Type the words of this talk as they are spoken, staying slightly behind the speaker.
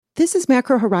This is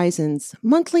Macro Horizons,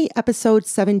 monthly episode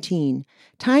 17.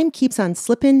 Time keeps on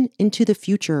slipping into the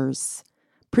futures.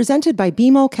 Presented by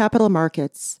BMO Capital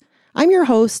Markets. I'm your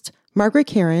host, Margaret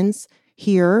Cairns,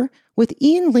 here with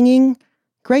Ian Linging,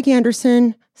 Greg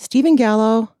Anderson, Stephen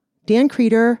Gallo, Dan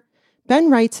Creeder,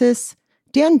 Ben Reitzes,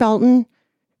 Dan Belton,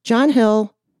 John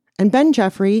Hill, and Ben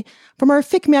Jeffrey from our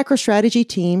FIC Macro Strategy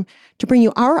team to bring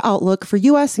you our outlook for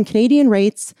U.S. and Canadian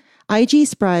rates, IG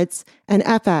spreads, and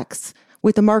FX,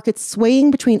 with the markets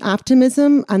swaying between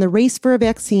optimism on the race for a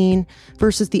vaccine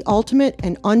versus the ultimate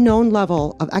and unknown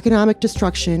level of economic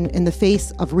destruction in the face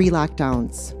of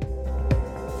re-lockdowns.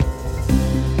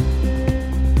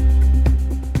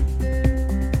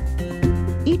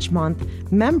 Each month,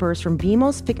 members from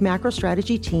BMO's FIC Macro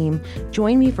Strategy team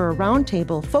join me for a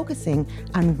roundtable focusing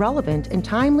on relevant and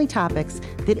timely topics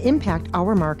that impact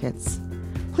our markets.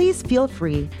 Please feel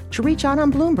free to reach out on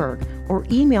Bloomberg or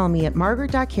email me at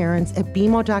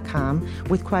margaret.cairns@bmo.com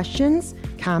with questions,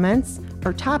 comments,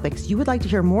 or topics you would like to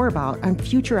hear more about on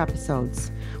future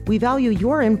episodes. We value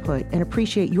your input and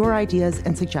appreciate your ideas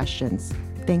and suggestions.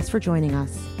 Thanks for joining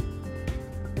us.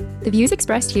 The views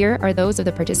expressed here are those of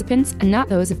the participants and not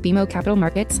those of BMO Capital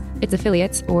Markets, its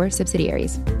affiliates, or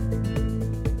subsidiaries.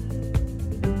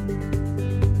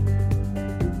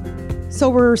 So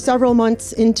we're several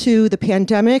months into the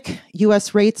pandemic.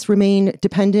 U.S. rates remain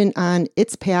dependent on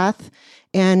its path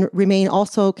and remain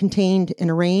also contained in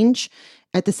a range.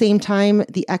 At the same time,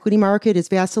 the equity market is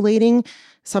vacillating,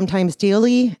 sometimes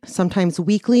daily, sometimes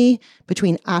weekly,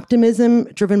 between optimism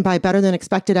driven by better than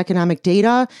expected economic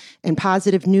data and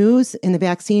positive news in the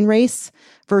vaccine race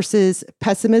versus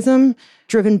pessimism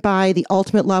driven by the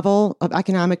ultimate level of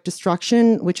economic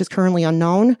destruction, which is currently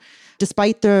unknown.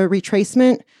 Despite the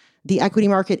retracement, the equity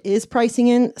market is pricing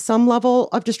in some level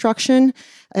of destruction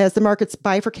as the market's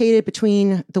bifurcated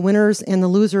between the winners and the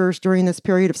losers during this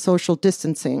period of social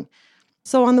distancing.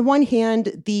 So on the one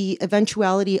hand, the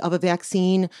eventuality of a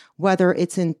vaccine, whether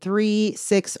it's in 3,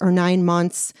 6, or 9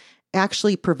 months,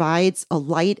 actually provides a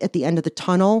light at the end of the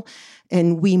tunnel,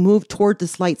 and we move toward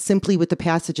this light simply with the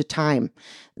passage of time.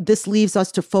 This leaves us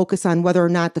to focus on whether or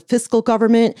not the fiscal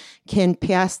government can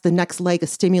pass the next leg of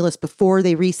stimulus before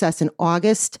they recess in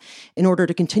August in order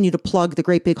to continue to plug the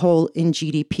great big hole in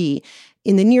GDP.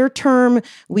 In the near term,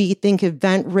 we think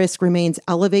event risk remains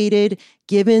elevated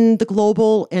given the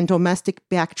global and domestic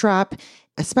backdrop,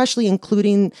 especially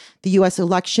including the U.S.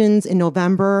 elections in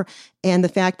November and the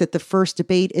fact that the first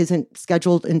debate isn't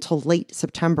scheduled until late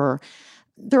September.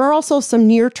 There are also some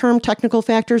near-term technical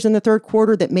factors in the third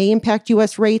quarter that may impact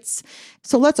U.S. rates.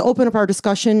 So let's open up our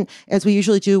discussion, as we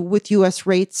usually do, with U.S.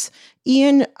 rates.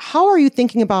 Ian, how are you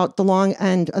thinking about the long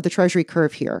end of the Treasury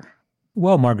curve here?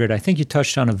 Well, Margaret, I think you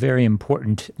touched on a very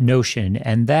important notion,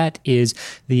 and that is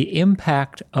the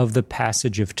impact of the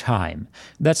passage of time.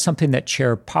 That's something that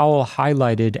Chair Powell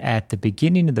highlighted at the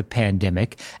beginning of the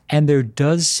pandemic, and there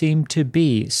does seem to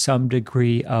be some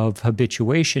degree of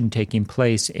habituation taking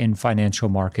place in financial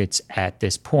markets at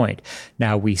this point.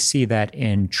 Now, we see that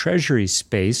in Treasury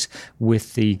space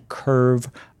with the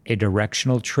curve, a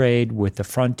directional trade with the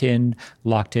front end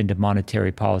locked into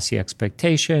monetary policy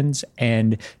expectations,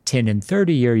 and 10 and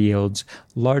 30-year yields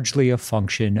largely a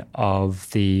function of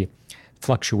the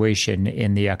fluctuation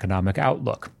in the economic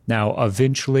outlook. Now,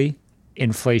 eventually,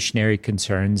 inflationary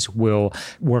concerns will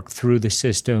work through the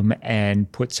system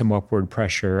and put some upward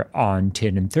pressure on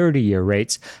 10 and 30-year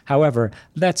rates. However,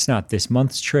 that's not this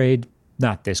month's trade,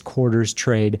 not this quarter's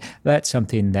trade. That's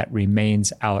something that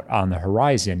remains out on the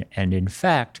horizon. And in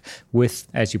fact, with,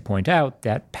 as you point out,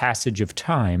 that passage of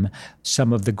time,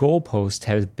 some of the goalposts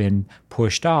have been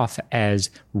pushed off as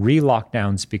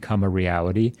re-lockdowns become a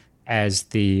reality, as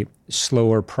the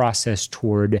slower process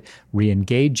toward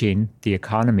re-engaging the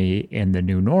economy in the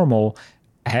new normal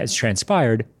has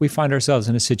transpired. We find ourselves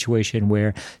in a situation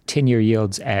where 10-year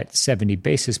yields at 70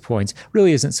 basis points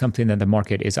really isn't something that the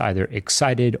market is either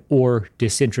excited or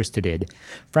disinterested in.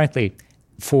 Frankly,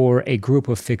 for a group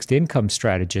of fixed income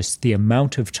strategists, the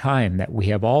amount of time that we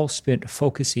have all spent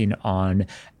focusing on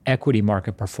equity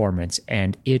market performance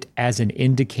and it as an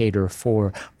indicator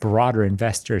for broader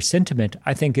investor sentiment,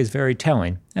 I think is very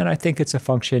telling. And I think it's a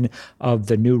function of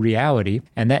the new reality.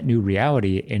 And that new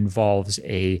reality involves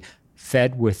a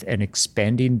Fed with an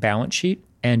expanding balance sheet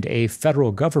and a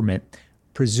federal government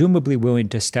presumably willing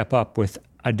to step up with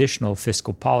additional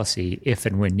fiscal policy if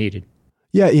and when needed.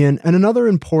 Yeah, Ian. And another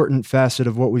important facet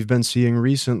of what we've been seeing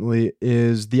recently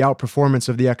is the outperformance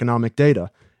of the economic data.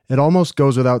 It almost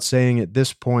goes without saying at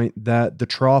this point that the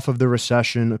trough of the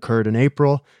recession occurred in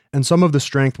April, and some of the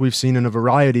strength we've seen in a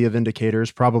variety of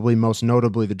indicators, probably most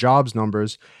notably the jobs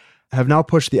numbers, have now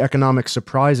pushed the economic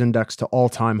surprise index to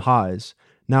all-time highs.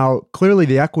 Now, clearly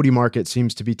the equity market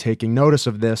seems to be taking notice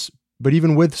of this, but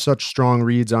even with such strong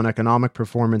reads on economic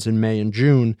performance in May and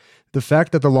June, the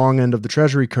fact that the long end of the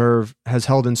Treasury curve has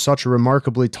held in such a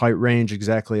remarkably tight range,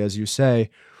 exactly as you say,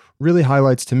 really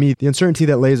highlights to me the uncertainty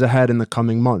that lays ahead in the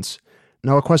coming months.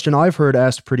 Now, a question I've heard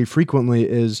asked pretty frequently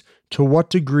is, to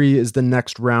what degree is the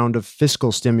next round of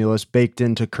fiscal stimulus baked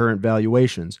into current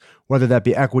valuations, whether that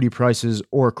be equity prices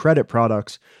or credit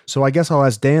products? So I guess I'll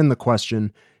ask Dan the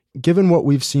question, given what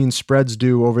we've seen spreads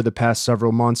do over the past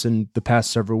several months and the past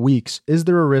several weeks, is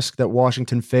there a risk that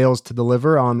Washington fails to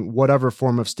deliver on whatever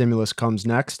form of stimulus comes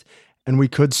next, and we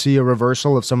could see a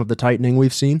reversal of some of the tightening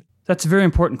we've seen? That's a very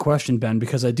important question, Ben,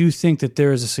 because I do think that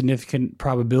there is a significant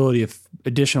probability of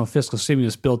additional fiscal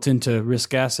stimulus built into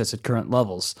risk assets at current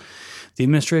levels. The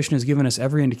administration has given us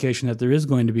every indication that there is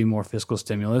going to be more fiscal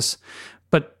stimulus,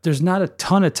 but there's not a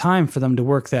ton of time for them to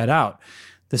work that out.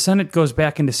 The Senate goes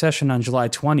back into session on July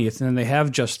 20th, and then they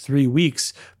have just 3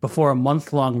 weeks before a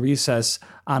month-long recess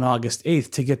on August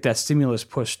 8th to get that stimulus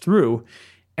pushed through.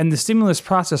 And the stimulus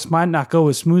process might not go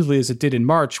as smoothly as it did in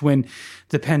March when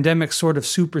the pandemic sort of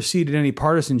superseded any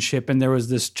partisanship and there was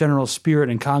this general spirit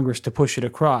in Congress to push it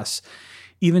across.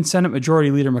 Even Senate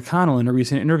Majority Leader McConnell in a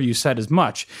recent interview said as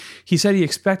much. He said he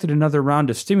expected another round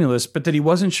of stimulus, but that he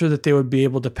wasn't sure that they would be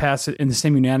able to pass it in the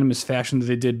same unanimous fashion that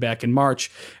they did back in March,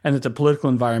 and that the political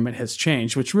environment has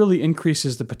changed, which really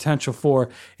increases the potential for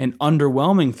an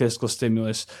underwhelming fiscal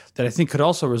stimulus that I think could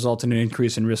also result in an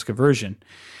increase in risk aversion.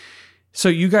 So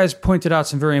you guys pointed out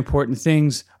some very important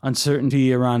things,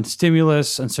 uncertainty around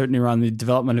stimulus, uncertainty around the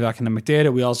development of economic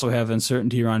data. We also have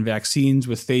uncertainty around vaccines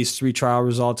with phase 3 trial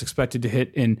results expected to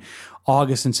hit in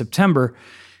August and September.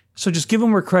 So just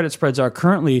given where credit spreads are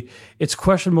currently, it's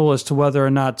questionable as to whether or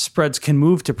not spreads can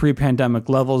move to pre-pandemic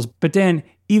levels. But Dan,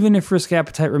 even if risk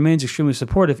appetite remains extremely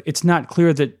supportive, it's not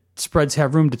clear that spreads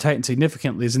have room to tighten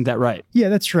significantly. Isn't that right? Yeah,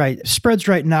 that's right. Spreads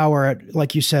right now are at,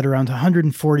 like you said, around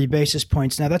 140 basis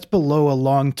points. Now, that's below a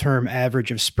long-term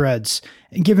average of spreads.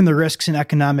 And given the risks and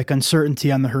economic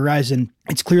uncertainty on the horizon,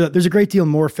 it's clear that there's a great deal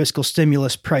more fiscal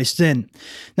stimulus priced in.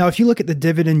 Now, if you look at the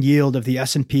dividend yield of the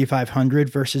S&P 500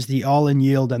 versus the all-in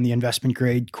yield on the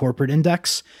investment-grade corporate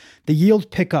index, the yield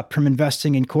pickup from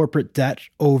investing in corporate debt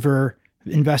over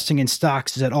investing in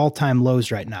stocks is at all-time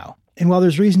lows right now. And while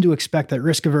there's reason to expect that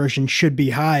risk aversion should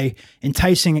be high,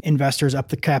 enticing investors up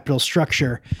the capital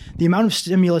structure, the amount of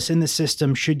stimulus in the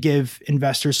system should give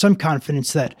investors some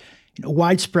confidence that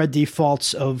widespread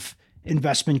defaults of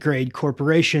investment-grade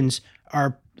corporations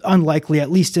are unlikely,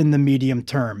 at least in the medium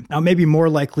term. Now, maybe more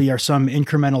likely are some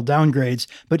incremental downgrades,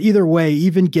 but either way,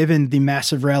 even given the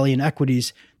massive rally in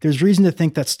equities, there's reason to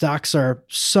think that stocks are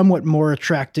somewhat more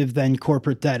attractive than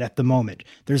corporate debt at the moment.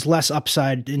 There's less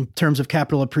upside in terms of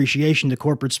capital appreciation to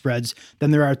corporate spreads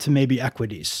than there are to maybe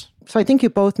equities. So I think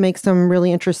you both make some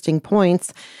really interesting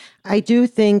points. I do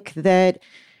think that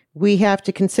we have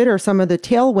to consider some of the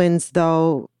tailwinds,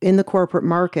 though, in the corporate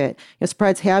market.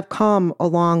 Spreads have come a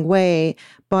long way,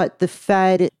 but the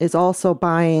Fed is also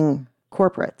buying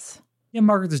corporates. Yeah,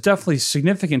 Margaret, there's definitely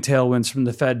significant tailwinds from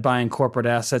the Fed buying corporate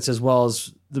assets, as well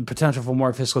as the potential for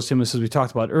more fiscal stimulus, as we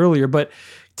talked about earlier. But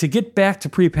to get back to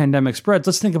pre-pandemic spreads,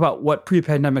 let's think about what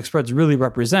pre-pandemic spreads really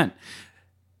represent.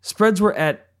 Spreads were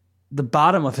at the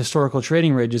bottom of historical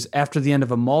trading ranges after the end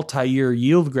of a multi-year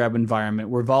yield grab environment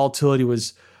where volatility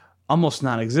was almost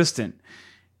non-existent.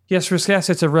 Yes, risk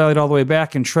assets have rallied all the way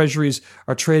back and treasuries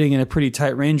are trading in a pretty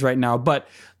tight range right now. But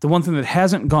the one thing that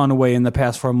hasn't gone away in the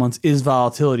past 4 months is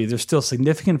volatility. There's still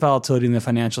significant volatility in the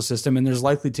financial system, and there's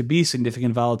likely to be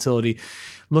significant volatility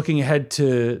looking ahead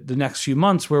to the next few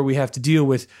months where we have to deal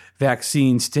with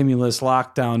vaccine, stimulus,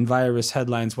 lockdown, virus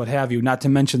headlines, what have you, not to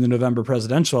mention the November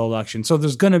presidential election. So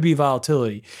there's going to be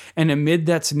volatility. And amid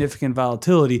that significant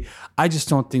volatility, I just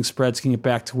don't think spreads can get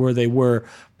back to where they were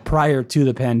prior to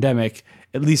the pandemic,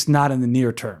 at least not in the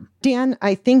near term. Dan,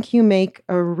 I think you make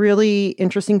a really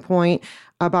interesting point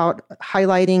about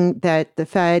highlighting that the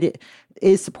Fed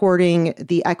is supporting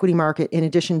the equity market in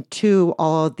addition to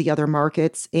all of the other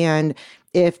markets. And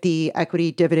if the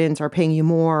equity dividends are paying you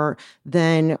more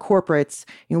than corporates,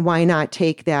 why not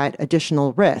take that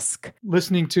additional risk?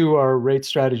 Listening to our rate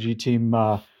strategy team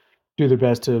do their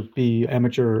best to be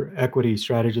amateur equity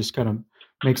strategists kind of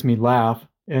makes me laugh.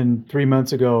 And 3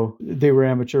 months ago, they were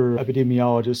amateur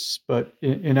epidemiologists, but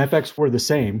in FX, we're the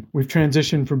same. We've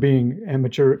transitioned from being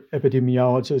amateur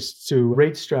epidemiologists to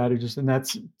rate strategists, and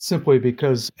that's simply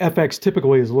because FX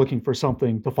typically is looking for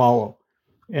something to follow.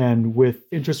 And with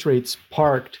interest rates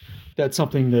parked, that's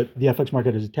something that the FX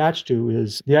market is attached to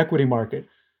is the equity market.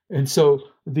 And so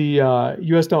the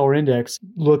US dollar index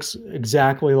looks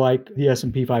exactly like the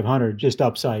S&P 500, just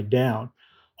upside down.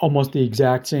 Almost the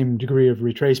exact same degree of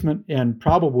retracement and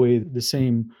probably the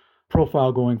same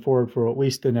profile going forward for at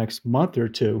least the next month or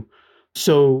two.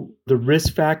 So the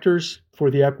risk factors for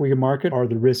the equity market are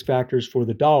the risk factors for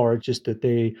the dollar, just that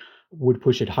they would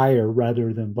push it higher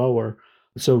rather than lower.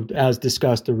 So as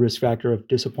discussed, the risk factor of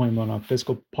disappointment on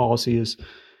fiscal policy is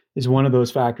one of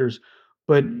those factors.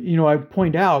 But, I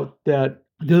point out that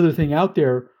the other thing out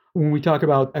there, when we talk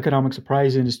about economic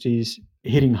surprise indices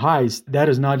hitting highs, that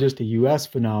is not just a U.S.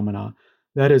 phenomena.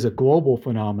 That is a global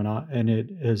phenomena, and it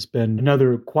has been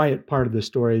another quiet part of the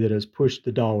story that has pushed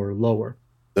the dollar lower.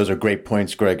 Those are great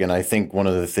points, Greg. And I think one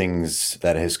of the things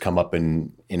that has come up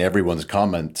in everyone's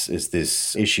comments is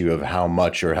this issue of how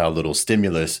much or how little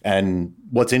stimulus. And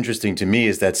what's interesting to me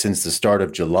is that since the start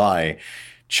of July,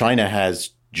 China has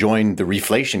joined the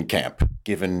reflation camp,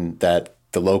 given that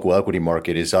the local equity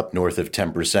market is up north of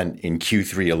 10% in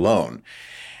Q3 alone.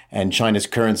 And China's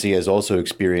currency has also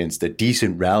experienced a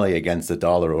decent rally against the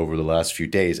dollar over the last few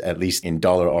days, at least in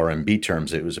dollar RMB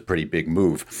terms. It was a pretty big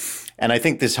move. And I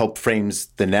think this helped frames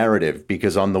the narrative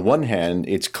because on the one hand,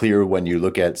 it's clear when you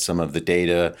look at some of the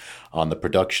data on the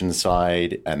production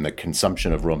side and the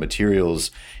consumption of raw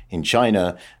materials in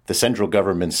China, the central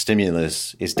government's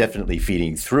stimulus is definitely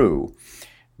feeding through.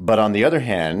 But on the other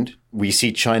hand, we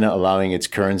see China allowing its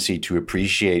currency to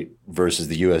appreciate versus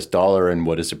the US dollar in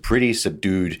what is a pretty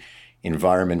subdued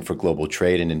environment for global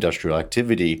trade and industrial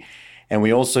activity. And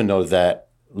we also know that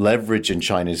leverage in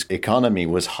China's economy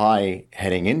was high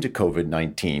heading into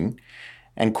COVID-19,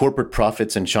 and corporate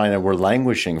profits in China were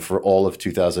languishing for all of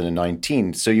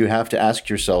 2019. So you have to ask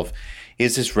yourself,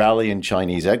 is this rally in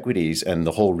Chinese equities and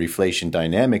the whole reflation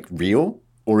dynamic real,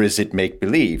 or is it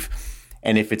make-believe?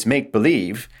 And if it's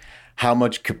make-believe, how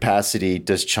much capacity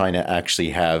does China actually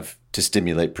have to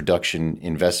stimulate production,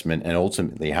 investment, and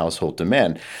ultimately household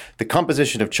demand? The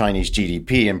composition of Chinese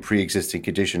GDP and pre-existing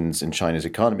conditions in China's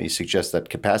economy suggests that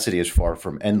capacity is far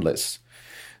from endless.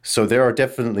 So there are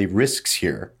definitely risks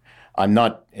here. I'm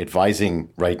not advising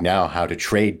right now how to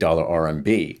trade dollar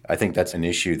RMB. I think that's an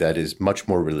issue that is much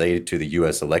more related to the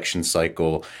US election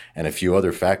cycle and a few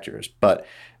other factors. But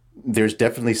there's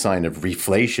definitely sign of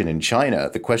reflation in China.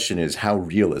 The question is, how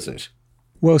real is it?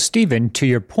 Well, Stephen, to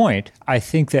your point, I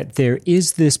think that there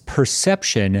is this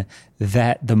perception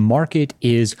that the market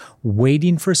is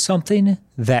waiting for something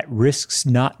that risks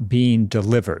not being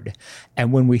delivered.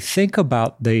 And when we think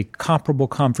about the comparable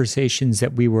conversations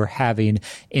that we were having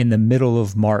in the middle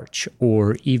of March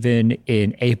or even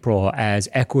in April as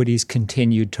equities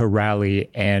continued to rally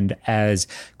and as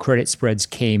credit spreads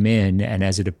came in and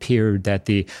as it appeared that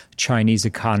the Chinese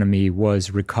economy was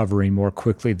recovering more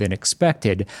quickly than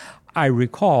expected, I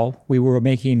recall we were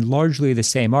making largely the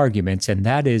same arguments, and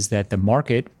that is that the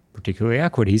market, particularly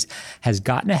equities, has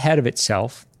gotten ahead of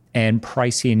itself and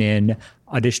pricing in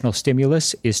additional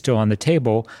stimulus is still on the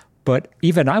table. But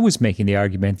even I was making the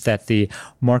argument that the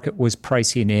market was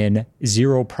pricing in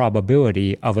zero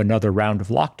probability of another round of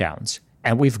lockdowns.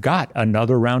 And we've got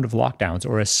another round of lockdowns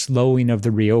or a slowing of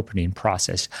the reopening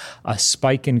process, a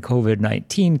spike in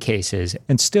COVID-19 cases,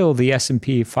 and still the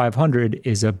S&P 500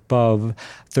 is above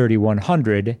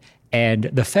 3,100. And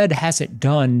the Fed hasn't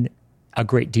done a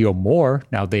great deal more.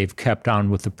 Now they've kept on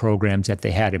with the programs that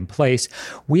they had in place.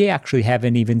 We actually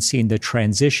haven't even seen the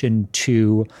transition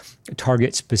to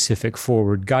target-specific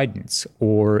forward guidance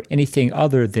or anything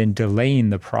other than delaying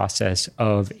the process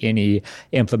of any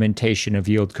implementation of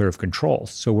yield curve controls.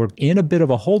 So we're in a bit of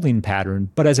a holding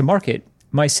pattern, but as a market,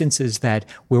 my sense is that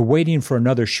we're waiting for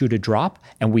another shoe to drop,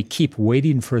 and we keep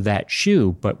waiting for that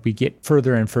shoe, but we get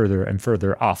further and further and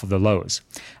further off of the lows.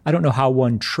 I don't know how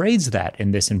one trades that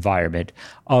in this environment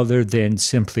other than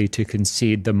simply to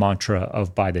concede the mantra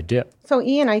of buy the dip. So,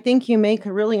 Ian, I think you make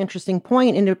a really interesting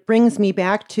point, and it brings me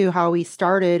back to how we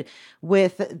started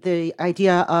with the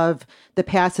idea of the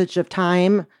passage of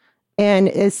time. And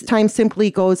as time simply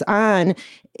goes on,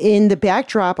 in the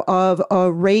backdrop of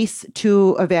a race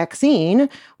to a vaccine,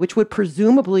 which would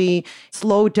presumably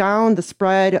slow down the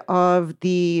spread of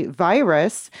the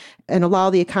virus and allow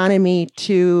the economy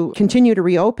to continue to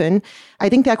reopen, I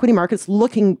think the equity market's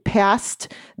looking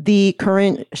past the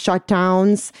current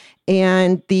shutdowns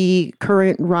and the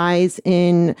current rise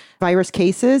in virus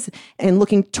cases and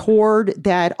looking toward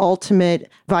that ultimate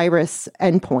virus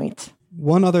endpoint.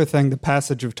 One other thing the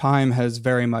passage of time has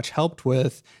very much helped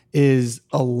with is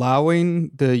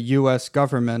allowing the U.S.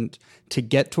 government to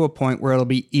get to a point where it'll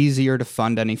be easier to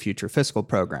fund any future fiscal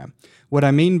program. What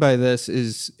I mean by this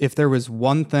is if there was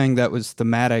one thing that was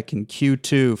thematic in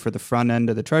Q2 for the front end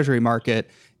of the Treasury market,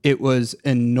 it was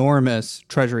enormous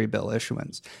Treasury bill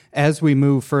issuance. As we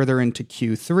move further into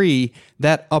Q3,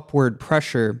 that upward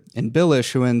pressure in bill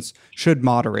issuance should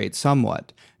moderate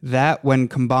somewhat. That, when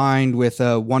combined with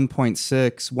a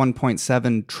 $1.6,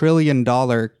 $1.7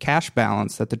 trillion cash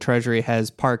balance that the Treasury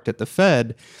has parked at the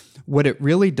Fed, what it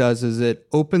really does is it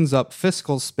opens up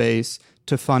fiscal space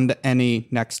to fund any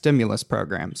next stimulus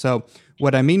program. So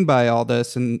what I mean by all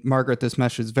this, and Margaret, this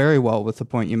meshes very well with the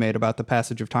point you made about the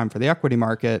passage of time for the equity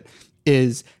market,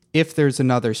 is if there's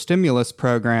another stimulus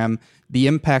program, the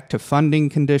impact to funding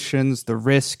conditions, the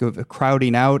risk of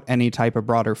crowding out any type of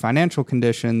broader financial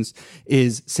conditions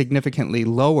is significantly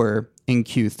lower in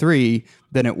Q3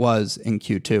 than it was in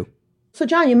Q2. So,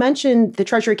 John, you mentioned the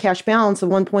Treasury cash balance of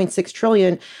 $1.6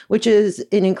 trillion, which is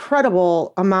an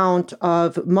incredible amount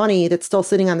of money that's still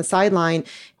sitting on the sideline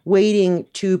waiting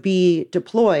to be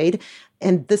deployed.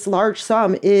 And this large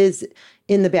sum is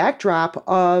in the backdrop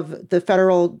of the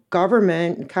federal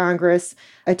government, Congress,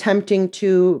 attempting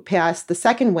to pass the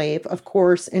second wave, of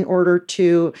course, in order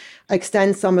to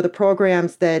extend some of the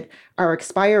programs that are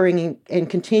expiring and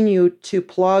continue to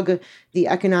plug the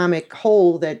economic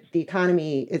hole that the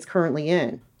economy is currently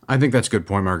in. I think that's a good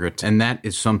point, Margaret. And that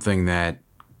is something that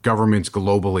governments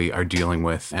globally are dealing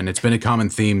with. And it's been a common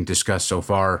theme discussed so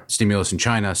far. Stimulus in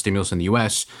China, stimulus in the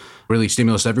US, really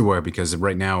stimulus everywhere, because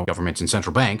right now governments and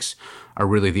central banks are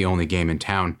really the only game in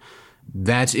town.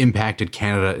 That's impacted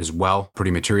Canada as well pretty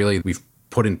materially. We've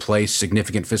put in place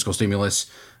significant fiscal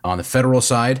stimulus on the federal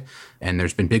side, and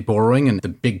there's been big borrowing, and the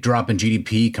big drop in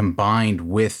GDP combined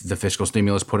with the fiscal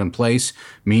stimulus put in place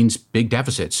means big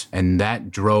deficits. And that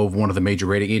drove one of the major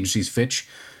rating agencies, Fitch,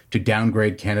 to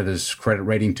downgrade Canada's credit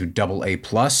rating to AA+.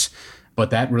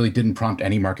 But that really didn't prompt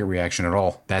any market reaction at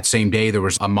all. That same day, there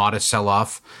was a modest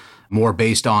sell-off, more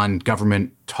based on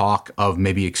government talk of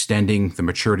maybe extending the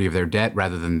maturity of their debt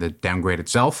rather than the downgrade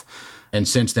itself. And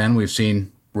since then, we've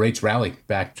seen rates rally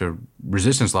back to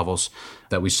resistance levels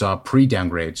that we saw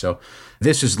pre-downgrade. So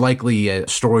this is likely a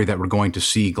story that we're going to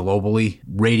see globally.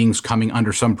 Ratings coming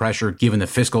under some pressure given the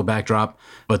fiscal backdrop,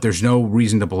 but there's no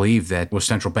reason to believe that with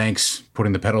central banks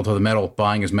putting the pedal to the metal,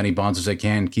 buying as many bonds as they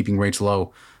can, keeping rates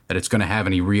low, that it's going to have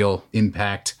any real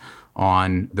impact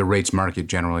on the rates market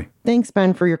generally. Thanks,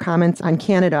 Ben, for your comments on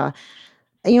Canada.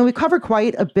 You know, we covered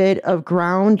quite a bit of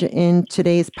ground in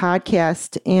today's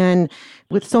podcast, and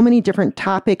with so many different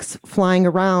topics flying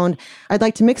around, I'd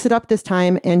like to mix it up this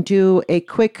time and do a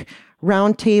quick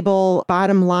roundtable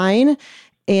bottom line,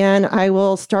 and I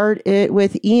will start it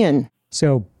with Ian.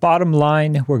 So bottom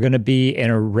line, we're going to be in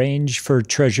a range for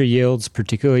Treasury yields,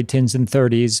 particularly 10s and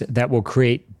 30s, that will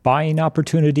create buying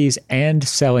opportunities and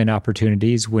selling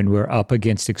opportunities when we're up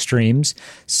against extremes.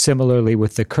 Similarly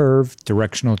with the curve,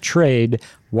 directional trade,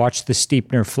 watch the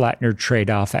steepener-flattener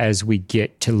trade-off as we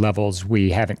get to levels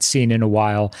we haven't seen in a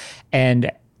while. And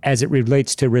as it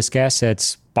relates to risk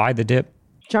assets, buy the dip.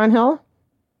 John Hill?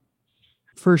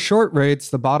 For short rates,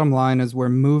 the bottom line is we're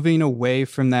moving away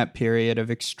from that period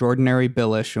of extraordinary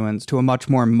bill issuance to a much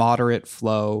more moderate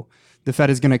flow. The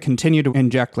Fed is going to continue to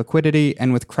inject liquidity,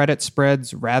 and with credit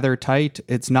spreads rather tight,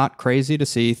 it's not crazy to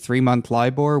see 3-month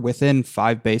LIBOR within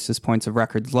 5 basis points of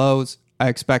record lows. I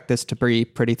expect this to be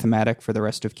pretty thematic for the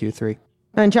rest of Q3.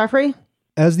 And Jeffrey?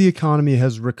 As the economy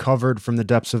has recovered from the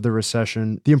depths of the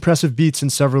recession, the impressive beats in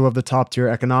several of the top-tier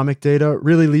economic data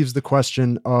really leaves the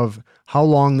question of how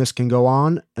long this can go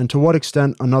on and to what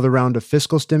extent another round of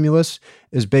fiscal stimulus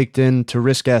is baked into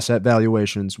risk asset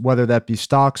valuations, whether that be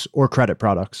stocks or credit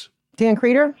products. Dan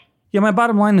Creeder? Yeah, my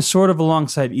bottom line is sort of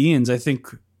alongside Ian's. I think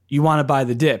you want to buy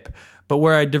the dip. But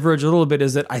where I diverge a little bit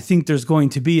is that I think there's going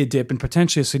to be a dip, and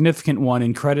potentially a significant one,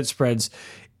 in credit spreads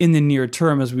in the near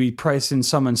term as we price in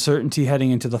some uncertainty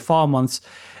heading into the fall months,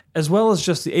 as well as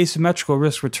just the asymmetrical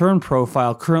risk-return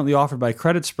profile currently offered by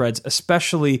credit spreads,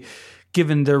 especially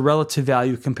given their relative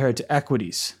value compared to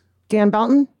equities. Dan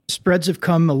Belton? Spreads have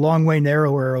come a long way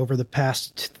narrower over the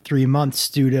past 3 months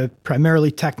due to primarily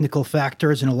technical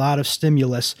factors and a lot of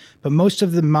stimulus. But most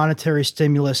of the monetary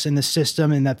stimulus in the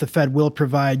system and that the Fed will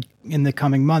provide in the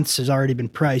coming months has already been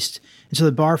priced. And so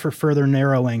the bar for further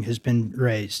narrowing has been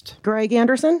raised. Greg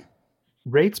Anderson?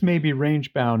 Rates may be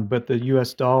range bound, but the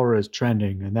US dollar is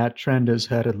trending, and that trend is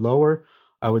headed lower.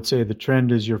 I would say the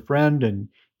trend is your friend, and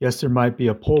yes, there might be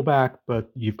a pullback, but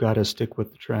you've got to stick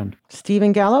with the trend.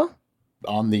 Stephen Gallo?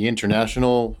 On the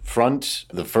international front,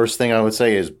 the first thing I would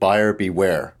say is buyer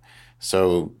beware.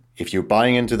 So if you're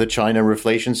buying into the China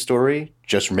reflation story,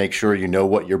 just make sure you know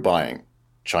what you're buying.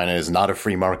 China is not a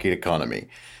free market economy.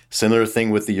 Similar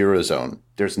thing with the Eurozone.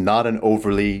 There's not an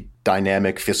overly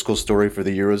dynamic fiscal story for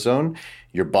the Eurozone.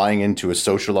 You're buying into a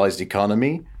socialized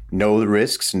economy. know the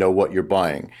risks, know what you're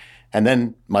buying. And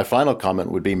then my final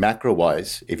comment would be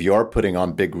macro-wise. If you are putting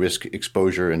on big risk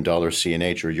exposure in dollar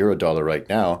CNH or euro dollar right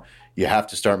now, you have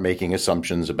to start making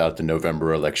assumptions about the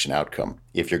November election outcome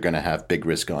if you're going to have big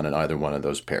risk on in either one of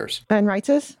those pairs. Ben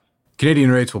Reitzes?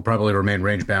 Canadian rates will probably remain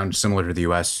range-bound, similar to the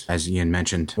U.S., as Ian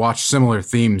mentioned. Watch similar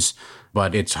themes,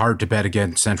 but it's hard to bet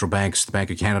against central banks. The Bank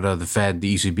of Canada, the Fed,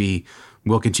 the ECB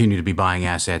will continue to be buying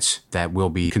assets that will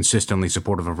be consistently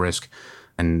supportive of risk.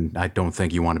 And I don't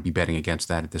think you want to be betting against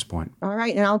that at this point. All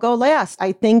right, and I'll go last.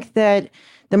 I think that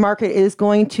the market is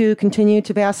going to continue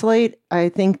to vacillate. I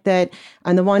think that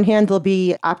on the one hand, there'll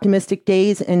be optimistic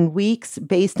days and weeks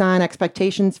based on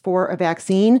expectations for a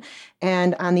vaccine.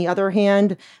 And on the other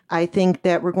hand, I think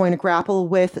that we're going to grapple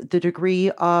with the degree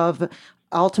of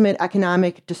ultimate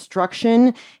economic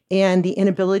destruction and the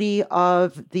inability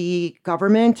of the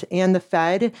government and the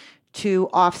Fed to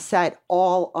offset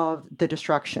all of the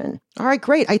destruction. All right,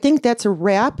 great. I think that's a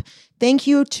wrap. Thank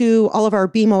you to all of our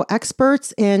BMO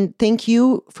experts, and thank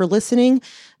you for listening.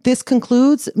 This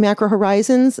concludes Macro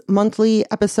Horizons monthly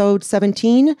episode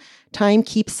 17. Time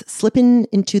keeps slipping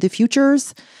into the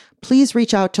futures. Please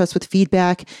reach out to us with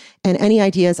feedback and any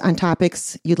ideas on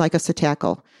topics you'd like us to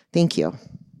tackle. Thank you.